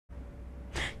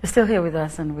You're still here with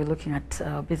us, and we're looking at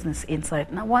business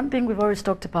insight. Now, one thing we've always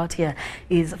talked about here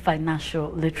is financial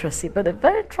literacy, but a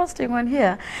very interesting one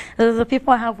here. The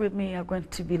people I have with me are going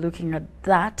to be looking at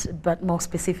that, but more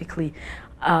specifically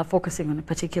focusing on a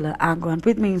particular angle. And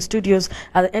with me in studios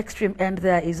at the extreme end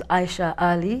there is Aisha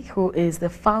Ali, who is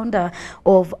the founder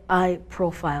of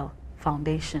iProfile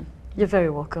Foundation. You're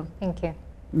very welcome. Thank you.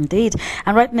 Indeed.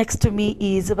 And right next to me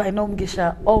is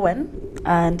Billionaire Owen,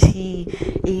 and he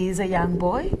is a young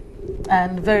boy.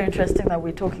 And very interesting that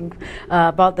we're talking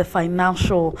about the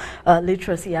financial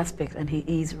literacy aspect, and he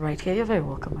is right here. You're very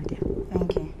welcome, my dear.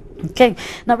 Thank you. Okay.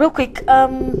 Now, real quick,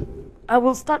 I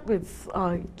will start with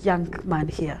a young man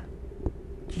here.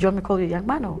 Do you want me to call you a young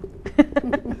man, or?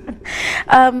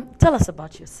 Tell us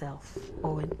about yourself,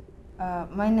 Owen.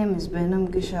 My name is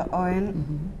Billionaire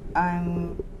Owen.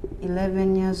 I'm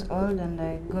 11 years old and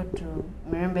I go to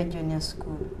Mirembe Junior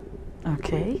School.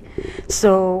 Okay,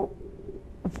 so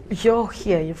you're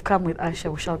here, you've come with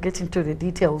Aisha. We shall get into the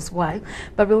details why.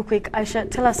 But real quick, Aisha,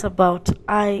 tell us about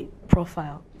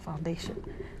iProfile Foundation.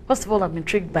 First of all, I'm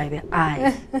intrigued by the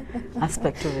I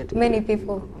aspect of it. Many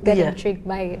people get intrigued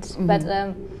by it. But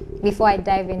before I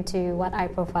dive into what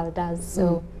iProfile does,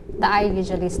 so the I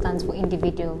usually stands for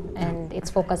individual, and it's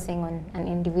focusing on an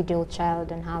individual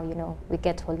child and how, you know, we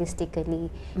get holistically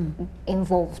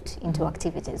involved into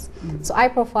activities. So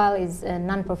iProfile is a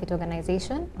non-profit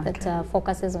organization that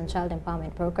focuses on child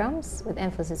empowerment programs with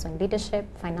emphasis on leadership,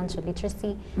 financial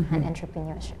literacy, and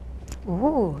entrepreneurship.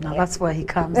 Ooh, now that's where he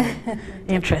comes in.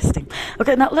 Interesting.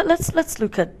 Okay, now let's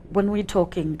look at when we're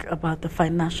talking about the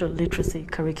financial literacy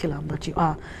curriculum that you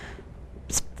are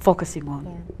focusing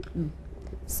on.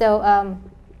 So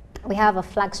we have a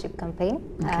flagship campaign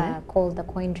called the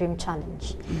Coin Dream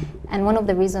Challenge. And one of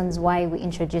the reasons why we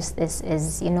introduced this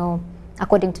is, you know,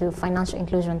 according to financial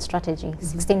inclusion strategy,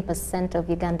 16% of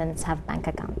Ugandans have bank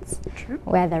accounts. True.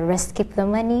 Where the rest keep the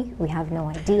money, we have no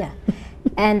idea.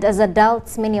 And as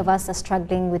adults, many of us are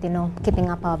struggling with, you know, keeping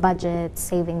up our budget,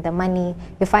 saving the money.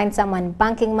 You find someone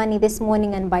banking money this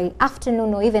morning, and by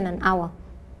afternoon or even an hour,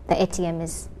 the ATM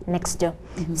is next door.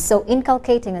 So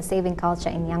inculcating a saving culture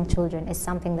in young children is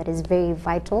something that is very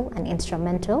vital and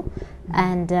instrumental.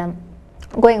 And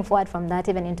going forward from that,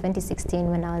 even in 2016,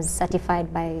 when I was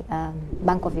certified by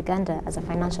Bank of Uganda as a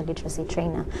financial literacy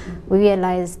trainer, we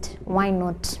realized, why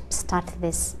not start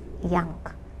this young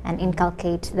and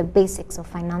inculcate the basics of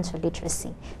financial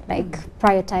literacy, like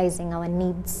prioritizing our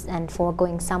needs and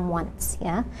foregoing some wants,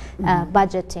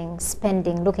 budgeting,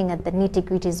 spending, looking at the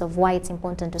nitty-gritties of why it's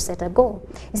important to set a goal.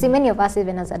 You see, many of us,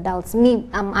 even as adults, I'm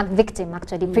a victim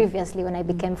actually previously when I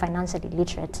became financially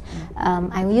literate.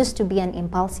 I used to be an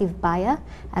impulsive buyer,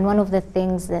 and one of the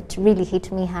things that really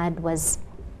hit me hard was,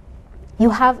 you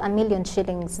have $1 million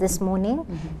shillings this morning,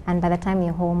 and by the time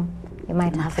you're home, you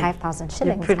might have 5,000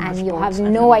 shillings, and you have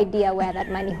no idea where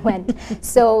that money went.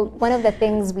 So one of the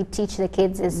things we teach the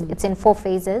kids is, it's in 4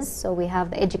 phases. So we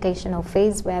have the educational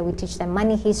phase where we teach them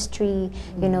money history,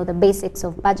 you know, the basics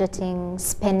of budgeting,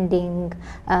 spending,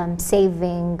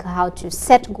 saving, how to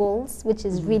set goals, which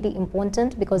is really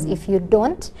important, because if you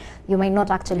don't, you might not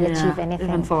actually achieve anything.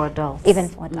 Even for adults. Even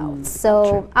for adults.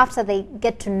 So after they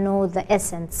get to know the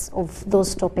essence of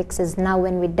those topics is now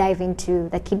when we dive into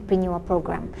the Kidpreneur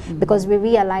program. Because we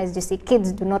realized, you see,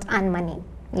 kids do not earn money.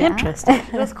 Interesting.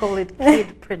 Let's call it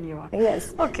Kidpreneur.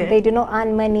 Yes. Okay. They do not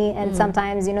earn money, and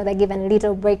sometimes, you know, they're given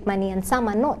little break money, and some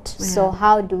are not. So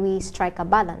how do we strike a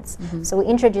balance? So we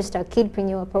introduced our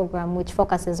Kidpreneur program, which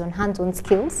focuses on hands-on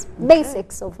skills,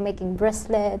 basics of making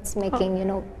bracelets, making, you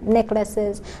know,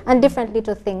 necklaces, and different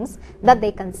little things that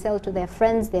they can sell to their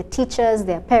friends, their teachers,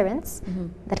 their parents,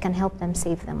 that can help them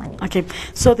save their money. Okay.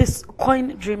 So this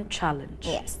Coin Dream Challenge.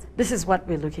 Yes. This is what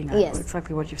we're looking at. Yes.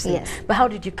 Exactly what you've said. Yes. But how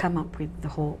did you come up with the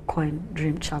whole Coin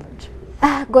Dream Challenge?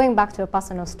 Going back to a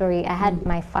personal story, I had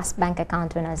my first bank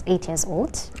account when I was 8 years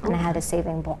old, and I had a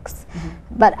saving box.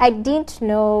 But I didn't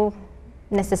know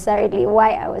necessarily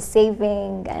why I was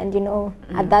saving, and, you know,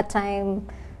 at that time,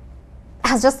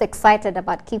 I was just excited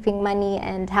about keeping money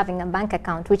and having a bank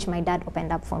account, which my dad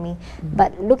opened up for me.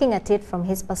 But looking at it from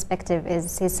his perspective,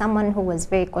 he's someone who was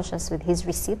very cautious with his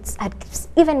receipts.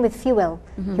 Even with fuel,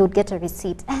 he would get a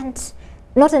receipt. And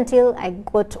not until I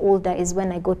got older is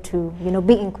when I got to, you know,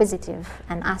 be inquisitive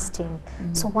and asked him,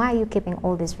 so why are you keeping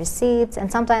all these receipts? And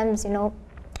sometimes, you know,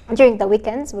 during the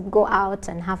weekends, would go out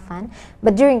and have fun.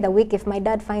 But during the week, if my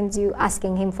dad finds you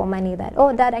asking him for money that,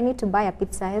 oh, Dad, I need to buy a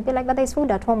pizza, he'll be like, but there's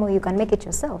food at home, or you can make it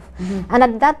yourself. And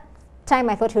at that time,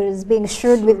 I thought he was being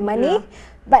shrewd with money.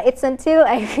 But it's until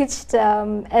I reached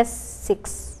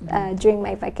S6 during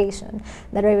my vacation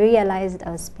that I realized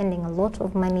I was spending a lot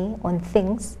of money on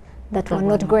things that were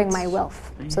not growing my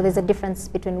wealth. So there's a difference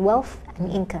between wealth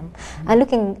and income. And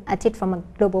looking at it from a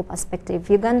global perspective,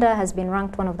 Uganda has been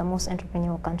ranked one of the most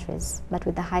entrepreneurial countries, but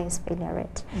with the highest failure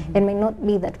rate. It may not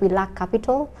be that we lack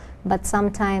capital, but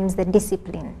sometimes the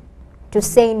discipline to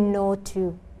say no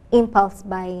to impulse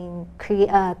buying,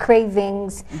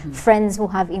 cravings, friends who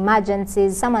have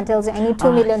emergencies. Someone tells you, I need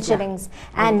 2 million shillings.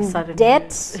 And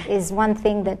debt is one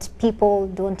thing that people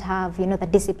don't have, you know, the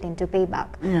discipline to pay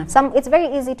back. It's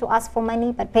very easy to ask for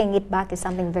money, but paying it back is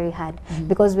something very hard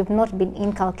because we've not been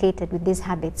inculcated with these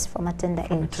habits from a tender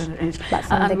age.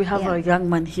 And we have a young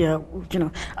man here, you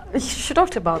know, she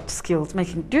talked about skills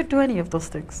making. Do you do any of those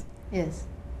things? Yes.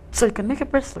 So you can make a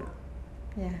bracelet?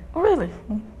 Yeah. Oh, really?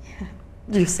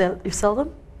 Do you sell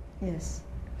them? Yes.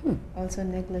 Also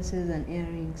necklaces and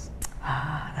earrings.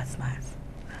 Ah, that's nice.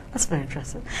 That's very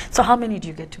interesting. So how many do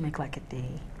you get to make like a day?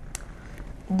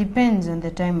 Depends on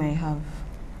the time I have.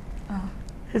 Oh,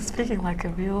 he's speaking like a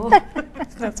real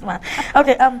that's man.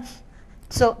 Okay,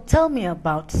 so tell me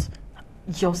about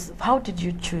how did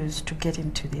you choose to get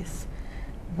into this?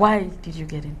 Why did you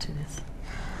get into this?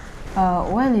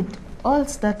 Well, it all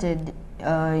started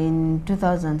in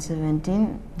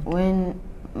 2017 when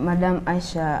Madam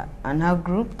Aisha and her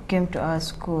group came to our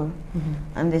school,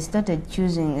 and they started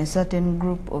choosing a certain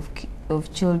group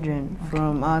of children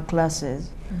from our classes.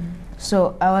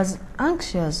 So I was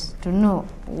anxious to know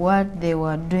what they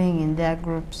were doing in their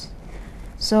groups.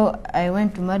 So I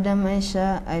went to Madam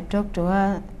Aisha, I talked to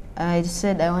her, I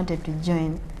said I wanted to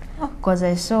join because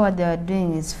I saw what they were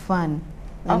doing is fun.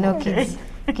 I know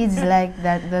kids like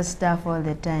that stuff all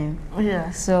the time. Yeah.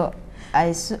 So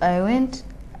I went,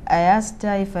 I asked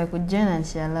her if I could join and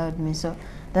she allowed me. So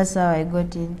that's how I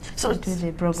got into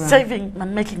the program. Saving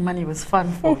and making money was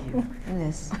fun for you.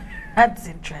 Yes. That's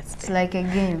interesting. It's like a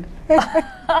game.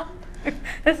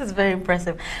 This is very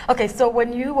impressive. Okay, so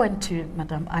when you went to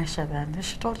Madam Aisha then,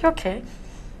 she told you, okay,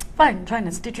 fine, join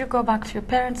us. Did you go back to your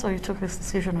parents or you took this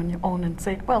decision on your own and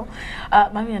said, well,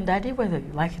 Mommy and Daddy, whether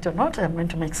you like it or not, I'm going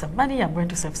to make some money, I'm going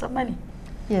to save some money?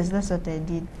 Yes, that's what I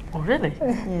did. Oh, really?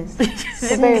 Yes.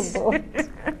 Very bold.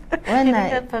 When I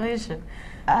get permission?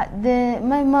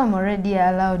 My mom already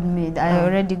allowed me. I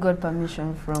already got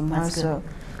permission from her. So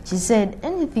she said,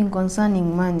 anything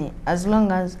concerning money, as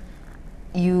long as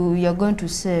you're going to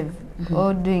save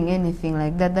or doing anything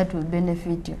like that, that will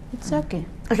benefit you. It's okay.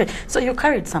 Okay, so you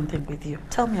carried something with you.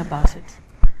 Tell me about it.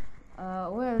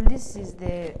 Well, this is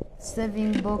the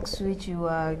saving box which you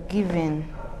are given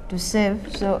to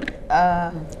save. So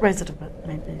raise it a bit,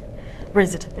 maybe.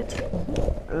 Raise it a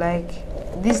bit. Like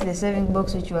this is the saving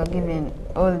box which you are given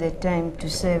all the time to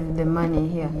save the money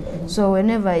here. So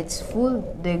whenever it's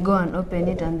full, they go and open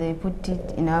it and they put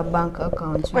it in our bank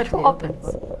accounts. Wait, who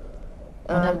opens?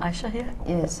 Madam Aisha here?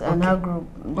 Yes, and her group,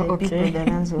 the people that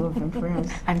answer open for us.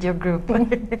 And your group.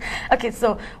 Okay,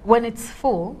 so when it's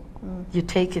full, you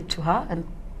take it to her and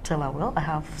tell her, well, I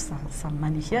have some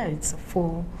money here. It's a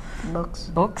full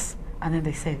box, and then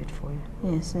they save it for you.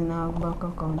 Yes, in our bank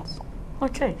accounts.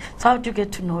 Okay, so how do you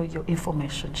get to know your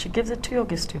information? She gives it to you or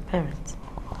gives it to your parents?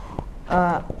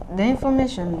 The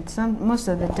information, most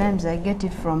of the times I get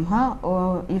it from her,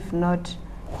 or if not,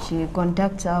 she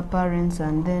contacts our parents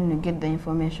and then we get the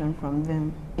information from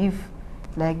them. If,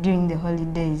 like during the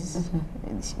holidays,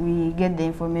 we get the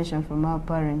information from our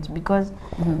parents because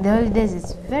the holidays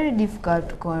it's very difficult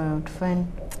to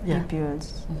find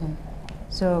pupils.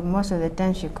 So most of the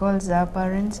time she calls our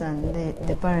parents and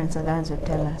the parents are the ones who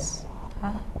tell us.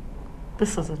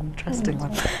 This is an interesting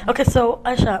one. Okay, so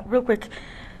Aisha, real quick,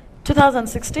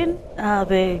 2016,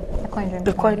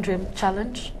 the Coin Dream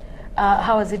Challenge.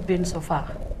 How has it been so far?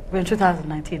 We're in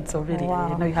 2019, so really,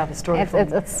 you know, you have a story.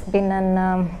 It's been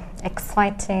an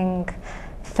exciting,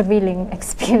 thrilling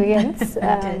experience.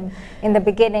 In the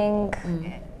beginning,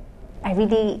 I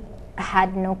really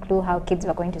had no clue how kids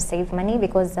were going to save money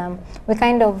because we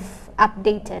kind of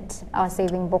updated our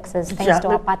saving boxes thanks to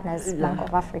our partners, Bank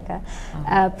of Africa.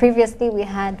 Previously, we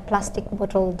had plastic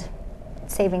bottled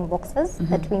saving boxes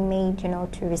that we made, you know,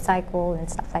 to recycle and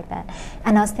stuff like that.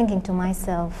 And I was thinking to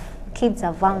myself, kids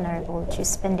are vulnerable to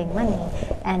spending money,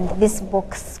 and this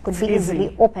box could be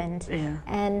easily opened.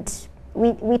 And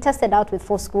we tested out with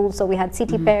 4 schools, so we had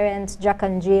City Parents, Jack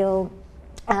and Jill,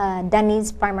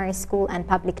 Danny's Primary School, and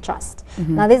Public Trust.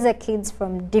 Now these are kids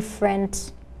from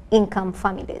different income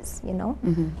families, you know,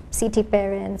 City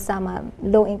Parents, some are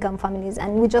low income families,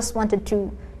 and we just wanted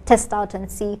to test out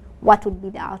and see what would be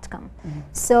the outcome.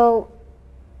 So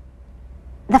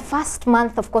the first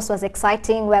month, of course, was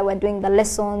exciting, where we're doing the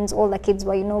lessons, all the kids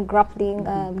were, you know, grappling,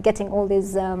 getting all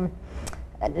this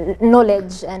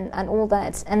knowledge and all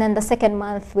that. And then the second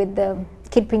month with the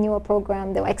kidpreneur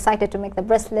program. They were excited to make the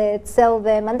bracelets, sell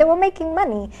them, and they were making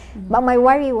money. But my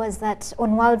worry was that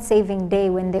on World Saving Day,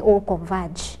 when they all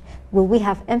converge, will we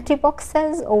have empty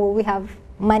boxes or will we have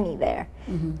money there?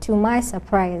 To my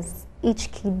surprise,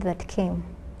 each kid that came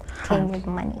with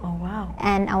money. Oh, wow.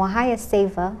 And our highest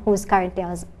saver, who is currently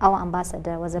our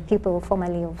ambassador, was a pupil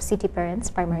formerly of City Parents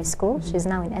Primary School. She's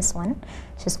now in S1.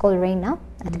 She's called Reina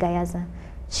at Gayaza.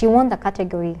 She won the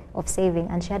category of saving,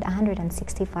 and she had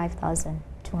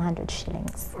 165,200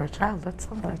 shillings. For a child, that's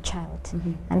something. For a child.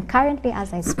 And currently,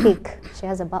 as I speak, she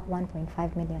has about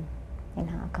 1.5 million in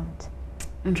her account.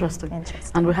 Interesting.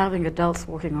 Interesting. And we're having adults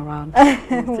walking around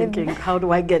thinking, how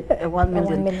do I get a 1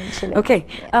 million? 1 million shillings. Okay.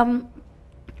 Yeah.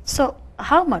 So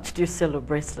how much do you sell a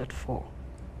bracelet for?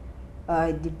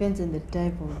 It depends on the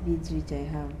type of beads which I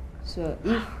have. So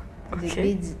if the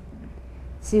beads,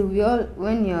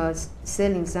 when you're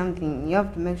selling something, you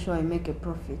have to make sure I make a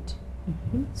profit.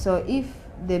 So if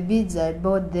the beads, I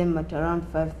bought them at around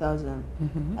 5,000,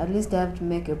 at least I have to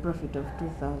make a profit of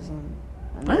 2,000.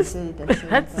 And I sell it at 7,000.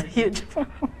 That's a huge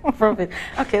profit.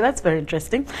 Okay, that's very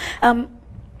interesting.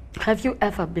 Have you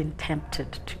ever been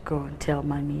tempted to go and tell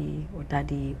mommy or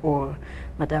daddy or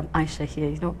Madame Aisha here,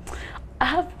 you know,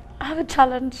 I have a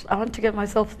challenge, I want to get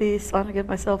myself this, I want to get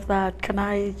myself that, can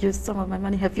I use some of my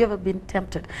money? Have you ever been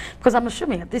tempted? Because I'm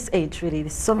assuming at this age, really,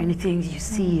 there's so many things you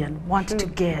see and want to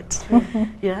get.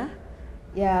 Yeah?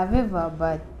 Yeah, I've ever,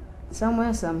 but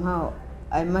somewhere, somehow,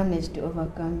 I managed to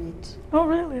overcome it. Oh,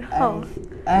 really? How?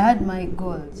 I had my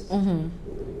goals.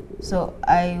 So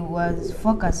I was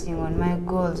focusing on my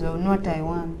goals, on what I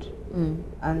want.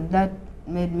 And that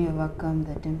made me overcome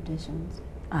the temptations.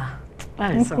 Ah,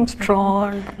 that is some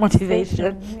strong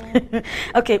motivation.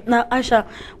 Okay, now Aisha,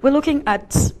 we're looking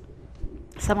at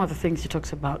some of the things you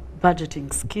talked about,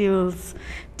 budgeting skills,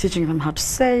 teaching them how to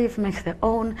save, make their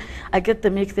own. I get the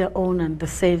make their own and the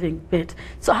saving bit.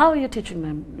 So how are you teaching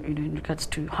them, you know, in regards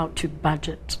to how to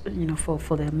budget, you know,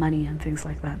 for their money and things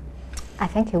like that? I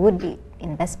think you would be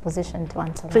in best position to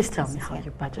answer that. Please tell me how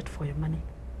you budget for your money.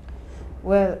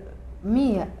 Well,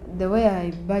 me, the way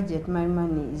I budget my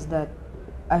money is that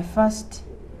I first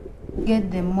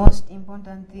get the most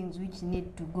important things which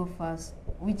need to go first,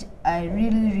 which I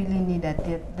really need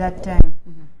at that time.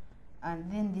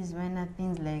 And then these minor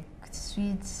things like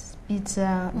sweets,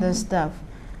 pizza, those stuff,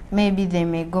 maybe they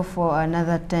may go for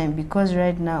another time, because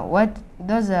right now,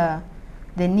 those are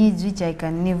the needs which I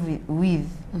can live with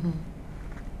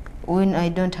when I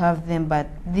don't have them. But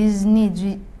these needs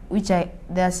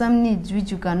there are some needs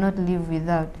which you cannot live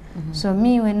without. So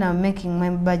me, when I'm making my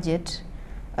budget,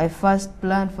 I first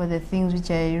plan for the things which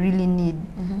I really need.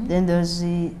 Then there's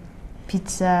the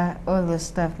pizza, all the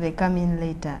stuff, they come in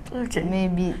later. Okay.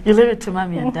 Maybe you leave it to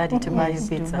mommy and daddy to buy you yes,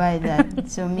 pizza. to buy that.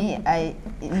 So me,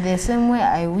 in the same way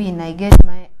I win, I get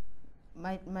my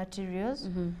materials,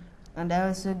 and I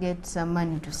also get some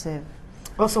money to save.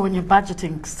 Also, when you're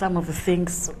budgeting, some of the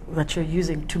things that you're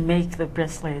using to make the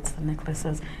bracelets, the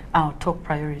necklaces, are top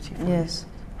priority for Yes,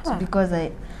 you. because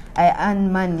I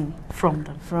earn money From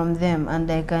them. and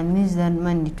I can use that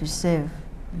money to save.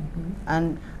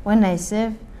 And when I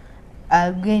save,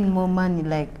 I'll gain more money.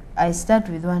 Like I start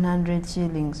with 100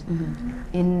 shillings.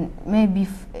 In maybe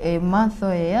a month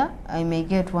or a year, I may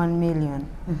get 1 million.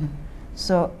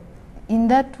 So in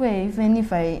that way, even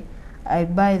if I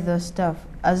buy those stuff,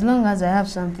 as long as I have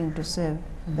something to save,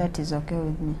 that is okay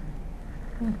with me.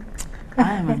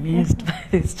 I am amused by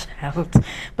this child.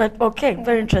 But okay,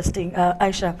 very interesting.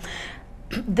 Aisha,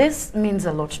 this means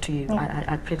a lot to you.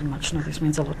 I pretty much know this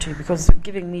means a lot to you, because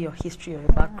giving me your history or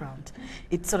your background,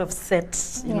 it sort of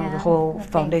sets, you know, the whole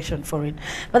foundation for it.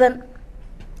 But then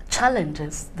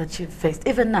challenges that you've faced,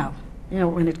 even now, you know,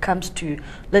 when it comes to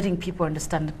letting people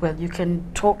understand that, well, you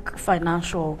can talk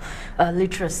financial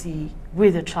literacy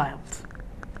with a child,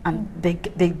 and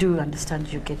they do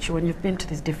understand you, get you. When you've been to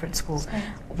these different schools,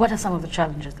 what are some of the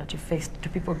challenges that you faced? Do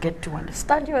people get to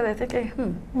understand you, or they're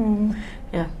thinking,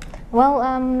 yeah? Well,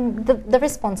 the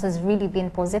response has really been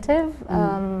positive.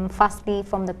 Firstly,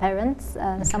 from the parents.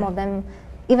 Some of them,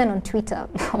 even on Twitter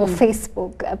or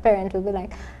Facebook, a parent will be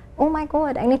like, oh my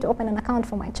God, I need to open an account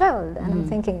for my child. And I'm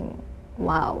thinking,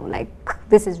 wow, like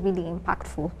this is really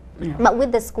impactful. But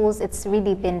with the schools, it's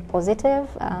really been positive.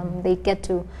 They get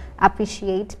to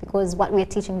appreciate, because what we're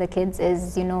teaching the kids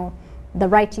is, you know, the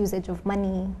right usage of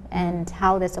money and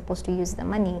how they're supposed to use the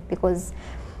money. Because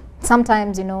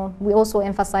sometimes, you know, we also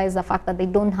emphasize the fact that they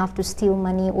don't have to steal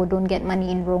money or don't get money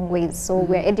in wrong ways. So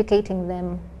we're educating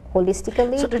them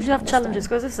holistically. So did you have challenges?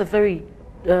 Because this is a very,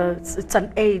 it's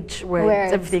an age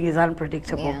where everything is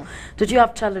unpredictable. Did you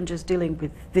have challenges dealing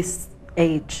with this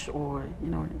age, or, you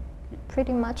know?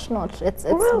 Pretty much not. It's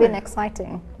Really? been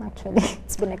exciting, actually.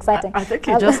 It's been exciting. I think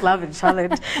you just love a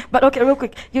challenge. But okay, real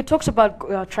quick, you talked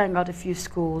about trying out a few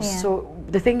schools. Yeah. So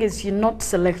the thing is, you're not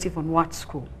selective on what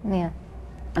school, Yeah,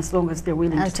 as long as they're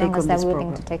willing to as take long on as they're this willing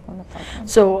program. to take on the program.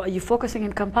 So are you focusing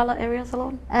in Kampala areas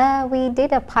alone? We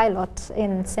did a pilot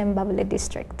in Sembabule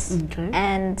district, Okay.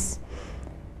 and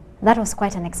that was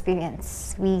quite an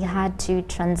experience. We had to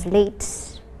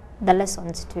translate the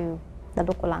lessons to the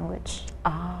local language.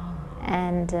 Ah.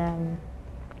 And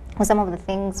some of the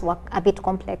things were a bit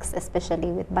complex,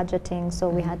 especially with budgeting, so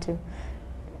we had to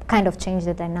kind of change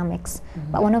the dynamics.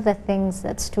 But one of the things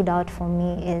that stood out for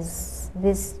me is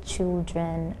these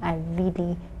children are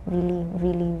really, really,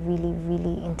 really, really,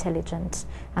 really intelligent.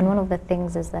 And one of the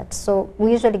things is that, so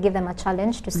we usually give them a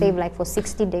challenge to save like for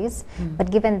 60 days, but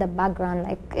given the background,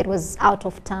 like it was out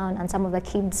of town and some of the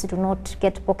kids do not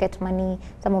get pocket money,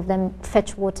 some of them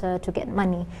fetch water to get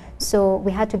money. So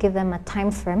we had to give them a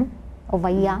time frame of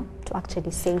a year to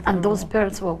actually save. And those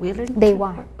parents were willing? They to-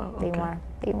 were. Oh, They okay. were.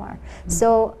 They were.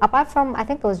 So apart from, I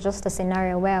think it was just a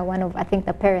scenario where I think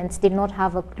the parents did not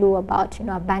have a clue about,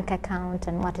 a bank account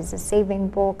and what is a saving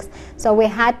box. So we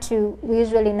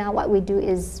usually now what we do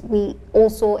is we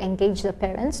also engage the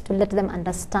parents to let them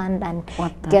understand and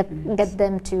What that means. get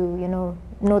them to,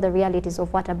 know the realities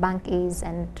of what a bank is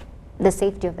and the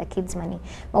safety of the kids' money.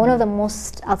 But one of the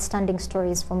most outstanding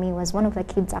stories for me was one of the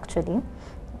kids actually,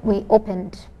 we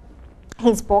opened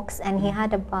his box and he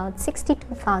had about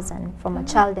 62,000 from a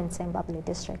child in Sembabule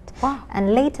district. Wow.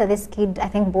 And later this kid, I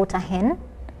think, bought a hen,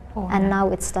 Oh, and yeah. now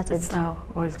it started It's now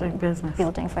always doing business.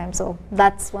 building for him. So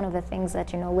that's one of the things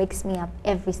that, wakes me up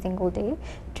every single day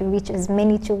to reach as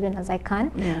many children as I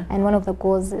can. Yeah. And one of the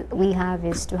goals that we have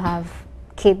is to have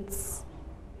kids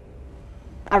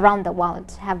around the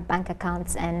world have bank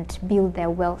accounts and build their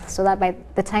wealth, so that by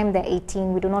the time they're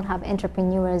 18, we do not have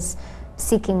entrepreneurs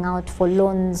seeking out for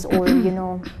loans or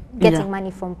getting Yeah.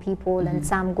 money from people and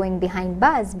some going behind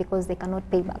bars because they cannot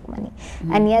pay back money.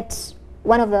 And yet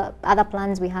one of the other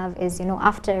plans we have is,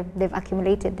 after they've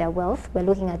accumulated their wealth, we're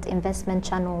looking at investment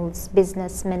channels,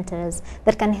 business mentors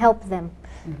that can help them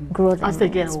grow their As they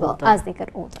money get as well, older. as they get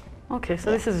older. Okay,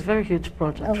 so this is a very huge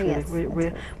project. Oh, really. yes, that's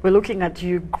right. We're looking at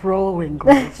you growing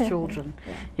these children,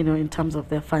 in terms of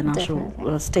their financial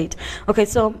Definitely. state. Okay,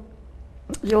 so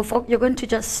you're going to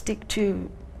just stick to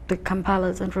the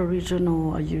Kampala Central Region,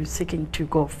 or are you seeking to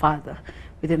go farther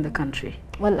within the country?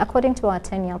 Well, according to our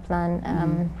 10-year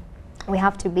plan, we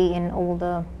have to be in all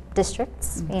the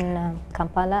districts in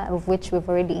Kampala, of which we've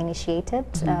already initiated.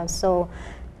 So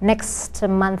next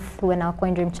month, when our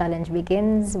Coin Dream Challenge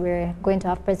begins, we're going to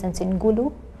have presence in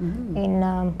Gulu, in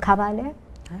Kabale,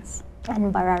 Yes.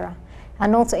 and Barara.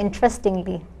 And also,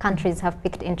 interestingly, countries have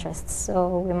picked interests.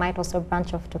 So we might also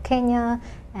branch off to Kenya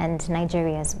and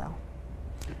Nigeria as well.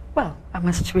 Well, I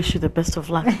must wish you the best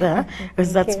of luck there,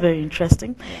 because Thank that's you. very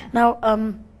interesting. Now,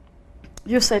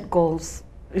 you set goals.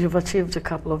 You've achieved a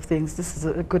couple of things. This is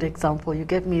a good example. You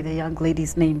gave me the young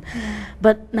lady's name.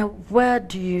 But now, where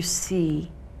do you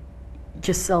see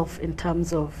yourself in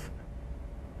terms of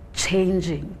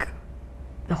changing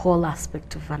the whole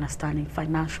aspect of understanding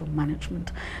financial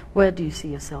management? Where do you see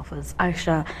yourself as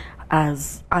Aisha,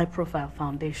 as iProfile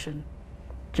Foundation,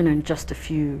 in just a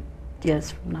few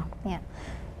years from now? Yeah.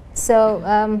 So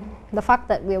the fact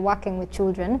that we're working with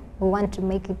children, we want to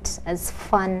make it as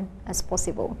fun as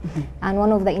possible. And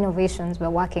one of the innovations we're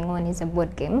working on is a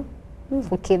board game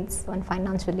for kids on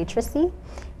financial literacy.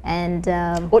 And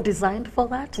Or designed for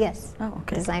that? yes, Oh,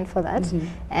 okay. designed for that.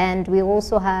 And we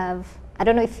also have, I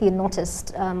don't know if you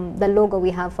noticed, the logo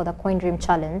we have for the Coin Dream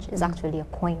Challenge is actually a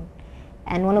coin.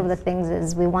 And one of the things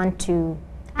is we want to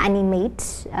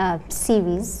animate a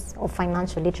series of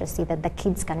financial literacy that the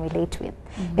kids can relate with.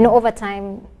 Over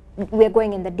time, we're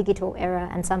going in the digital era,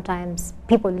 and sometimes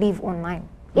people live online.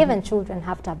 Even children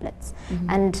have tablets.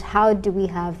 And how do we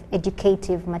have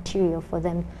educative material for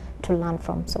them to learn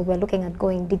from? So we're looking at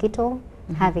going digital,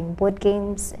 having board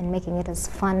games, and making it as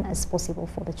fun as possible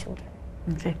for the children.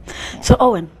 Okay. So,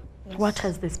 Owen, what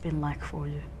has this been like for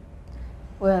you?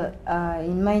 Well,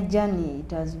 in my journey,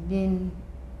 it has been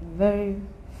very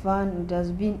fun. It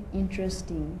has been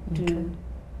interesting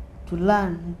to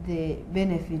learn the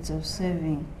benefits of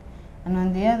saving. And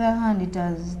on the other hand, it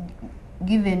has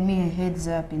given me a heads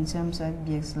up in some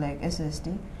subjects like SST,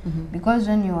 because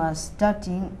when you are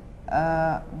starting,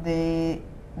 they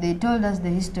told us the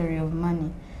history of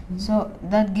money. So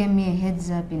that gave me a heads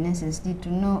up in SST to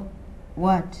know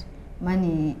what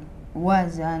money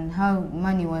was and how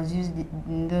money was used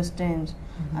in those times,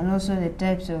 and also the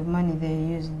types of money they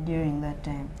used during that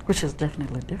time. Which is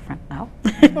definitely different now.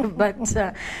 But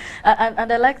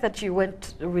and I like that you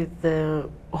went with the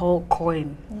whole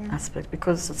coin aspect,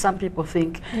 because some people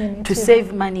think to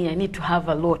save money I need to have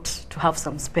a lot to have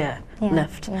some spare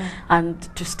left. And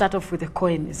to start off with a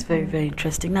coin is very, very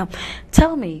interesting. Now,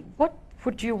 tell me, what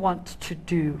would you want to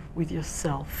do with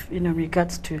yourself, in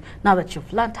regards to, now that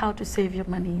you've learned how to save your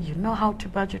money, you know how to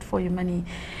budget for your money,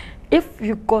 if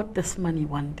you got this money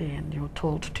one day and you're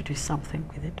told to do something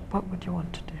with it, what would you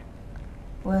want to do?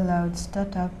 Well, I would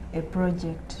start up a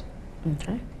project.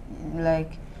 Okay.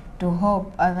 Like, to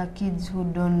help other kids who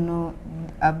don't know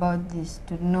about this,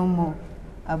 to know more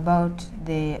about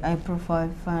the High Profile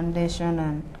Foundation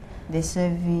and the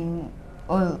saving,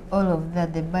 all of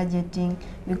that, the budgeting,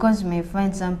 because you may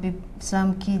find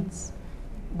some kids,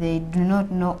 they do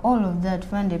not know all of that.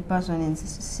 Find a person in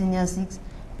senior 6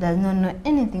 does not know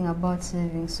anything about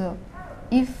saving. So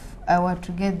if I were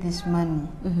to get this money,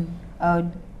 I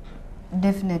would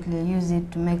definitely use it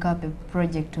to make up a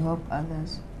project to help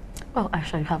others. Well,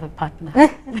 actually, you have a partner.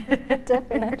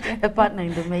 Definitely. A partner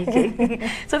in the making.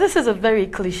 So this is a very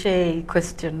cliche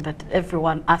question that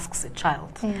everyone asks a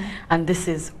child. And this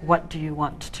is, what do you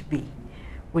want to be?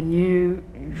 When you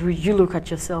look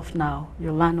at yourself now,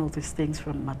 you learn all these things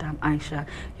from Madame Aisha,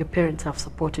 your parents have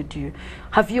supported you.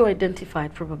 Have you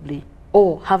identified probably,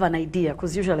 or have an idea,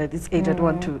 because usually at this age I'd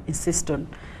want to insist on,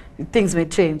 things may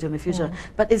change in the future,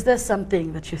 but is there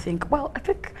something that you think, well, I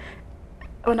think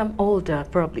when I'm older,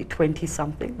 probably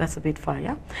 20-something, that's a bit far,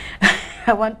 yeah?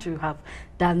 I want to have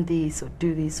done this or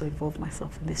do this or involve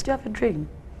myself in this. Do you have a dream?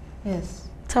 Yes.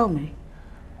 Tell me.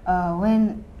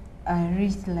 When I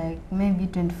reached like maybe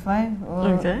 25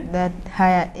 or that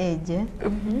higher age,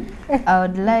 I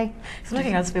would like it's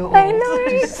making us feel old.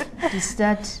 to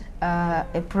start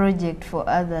a project for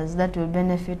others that will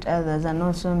benefit others and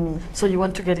also me. So you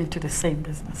want to get into the same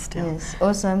business still? Yes.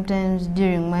 Or sometimes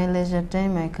during my leisure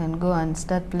time, I can go and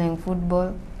start playing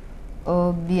football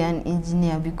or be an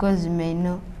engineer, because you may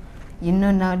know,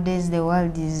 nowadays the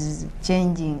world is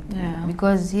changing. Yeah.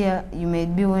 Because here you may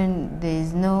be when there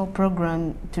is no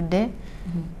program today,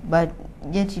 but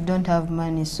yet you don't have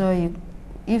money. So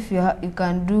if you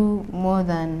can do more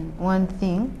than one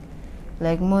thing,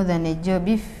 like more than a job.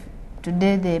 If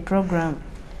today the program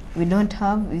we don't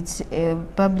have, it's a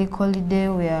public holiday,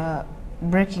 we are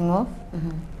breaking off,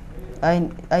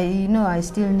 I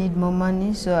still need more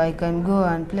money, so I can go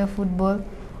and play football,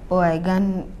 or I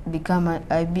can become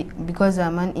because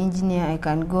I'm an engineer, I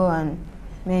can go and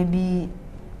maybe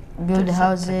build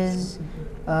houses,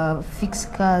 fix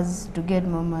cars to get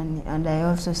more money, and I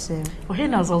also save. Well, he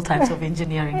knows all types of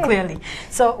engineering, clearly.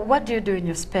 So what do you do in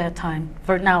your spare time?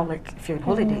 For now, like if you're on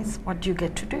holidays, what do you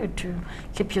get to do to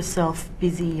keep yourself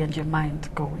busy and your mind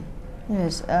going?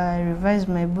 Yes, I revise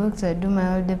my books, I do my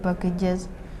holiday packages,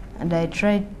 and I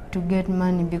try to get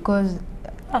money because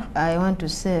I want to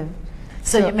save.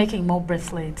 So you're making more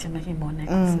bracelets, you're making more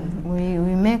necklaces.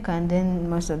 We make, and then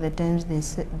most of the times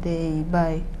they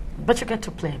buy. But you get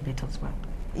to play a bit as well.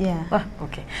 Yeah. Ah,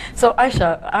 okay. So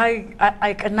Aisha,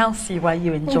 I can now see why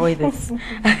you enjoy this.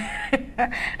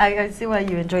 I see why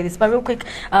you enjoy this. But real quick,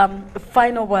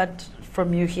 final word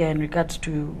from you here in regards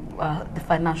to the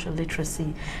financial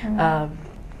literacy,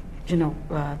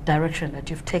 direction that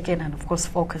you've taken, and of course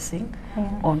focusing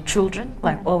on children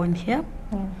like Owen here.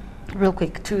 Real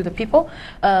quick to the people,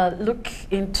 look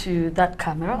into that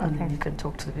camera and then you can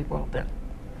talk to the people out there.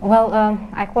 Well,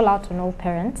 I call out on all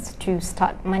parents to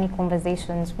start money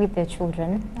conversations with their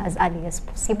children as early as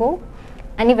possible.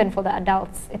 And even for the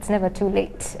adults, it's never too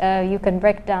late. You can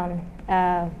break down,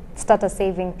 start a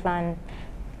saving plan.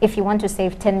 If you want to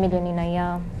save 10 million in a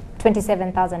year,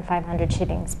 27,500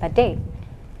 shillings per day.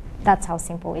 That's how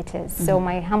simple it is. So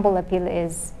my humble appeal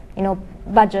is,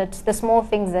 budget the small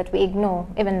things that we ignore,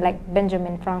 even like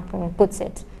Benjamin Franklin puts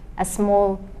it. A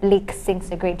small leak sinks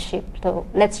a great ship. So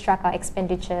let's track our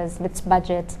expenditures, let's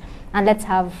budget, and let's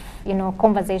have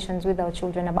conversations with our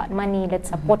children about money. Let's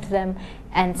support them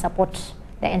and support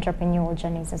their entrepreneurial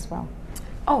journeys as well.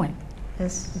 Owen,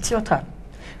 yes, it's your turn.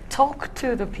 Talk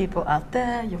to the people out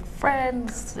there, your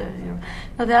friends,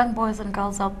 the young boys and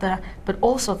girls out there, but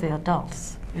also the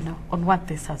adults, on what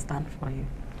this has done for you.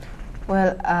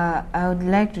 Well, I would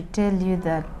like to tell you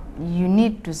that you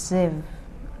need to save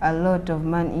a lot of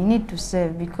money. You need to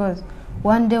save, because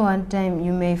one day, one time,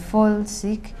 you may fall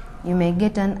sick, you may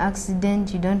get an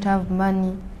accident, you don't have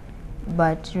money.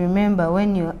 But remember,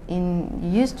 when you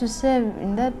used to save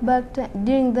in that bad time,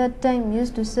 during that time, you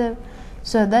used to save,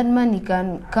 so that money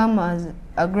can come as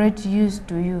a great use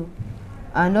to you.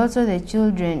 And also the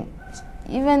children,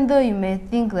 even though you may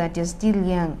think that you're still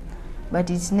young, but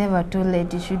it's never too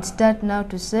late. You should start now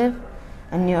to save,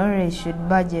 and you always should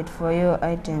budget for your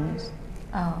items.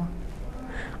 Oh,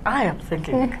 I am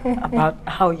thinking about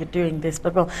how you're doing this.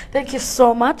 But well, thank you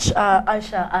so much,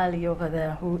 Aisha Ali over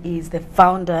there, who is the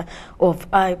founder of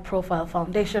iProfile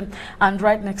Foundation. And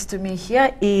right next to me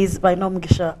here is Binom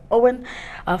Gisha Owen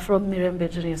from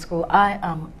Mirembe Junior School. I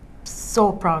am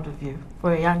so proud of you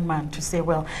for a young man to say,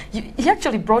 well, he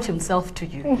actually brought himself to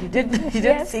you. You didn't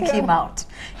Yes, seek yeah. him out.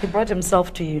 He brought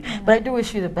himself to you. But I do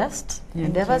wish you the best in your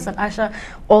endeavors, you. and Aisha,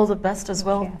 all the best as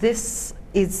well. you. This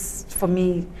is, for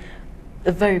me,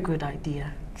 a very good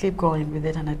idea. Keep going with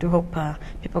it, and I do hope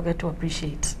people get to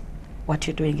appreciate what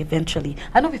you're doing eventually.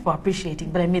 I know people are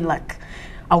appreciating, but I mean like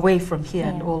away from here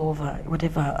and Yeah. all over,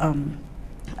 whatever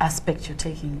aspect you're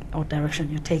taking or direction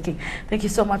you're taking. Thank you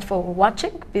so much for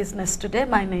watching Business Today.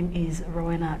 My name is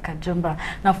Rowena Kajumba.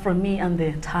 Now from me and the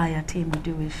entire team, we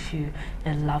do wish you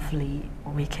a lovely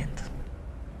weekend.